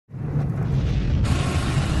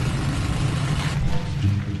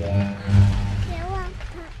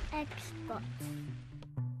spots.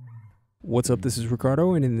 What's up, this is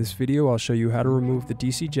Ricardo, and in this video I'll show you how to remove the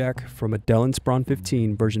DC jack from a Dell Inspiron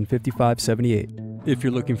 15 version 5578. If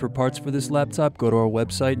you're looking for parts for this laptop, go to our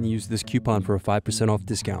website and use this coupon for a 5% off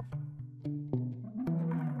discount.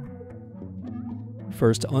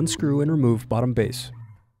 First, unscrew and remove bottom base.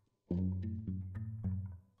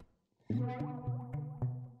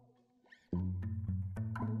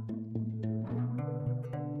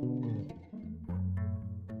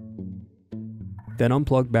 Then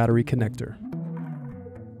unplug battery connector.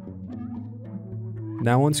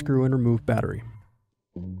 Now unscrew and remove battery.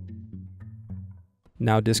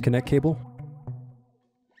 Now disconnect cable.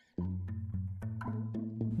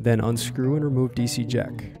 Then unscrew and remove DC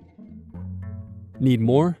jack. Need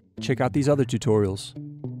more? Check out these other tutorials.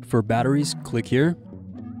 For batteries, click here.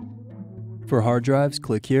 For hard drives,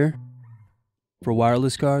 click here. For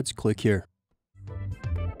wireless cards, click here.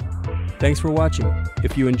 Thanks for watching.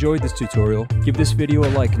 If you enjoyed this tutorial, give this video a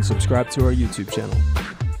like and subscribe to our YouTube channel.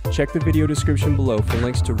 Check the video description below for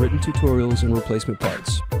links to written tutorials and replacement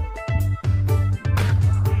parts.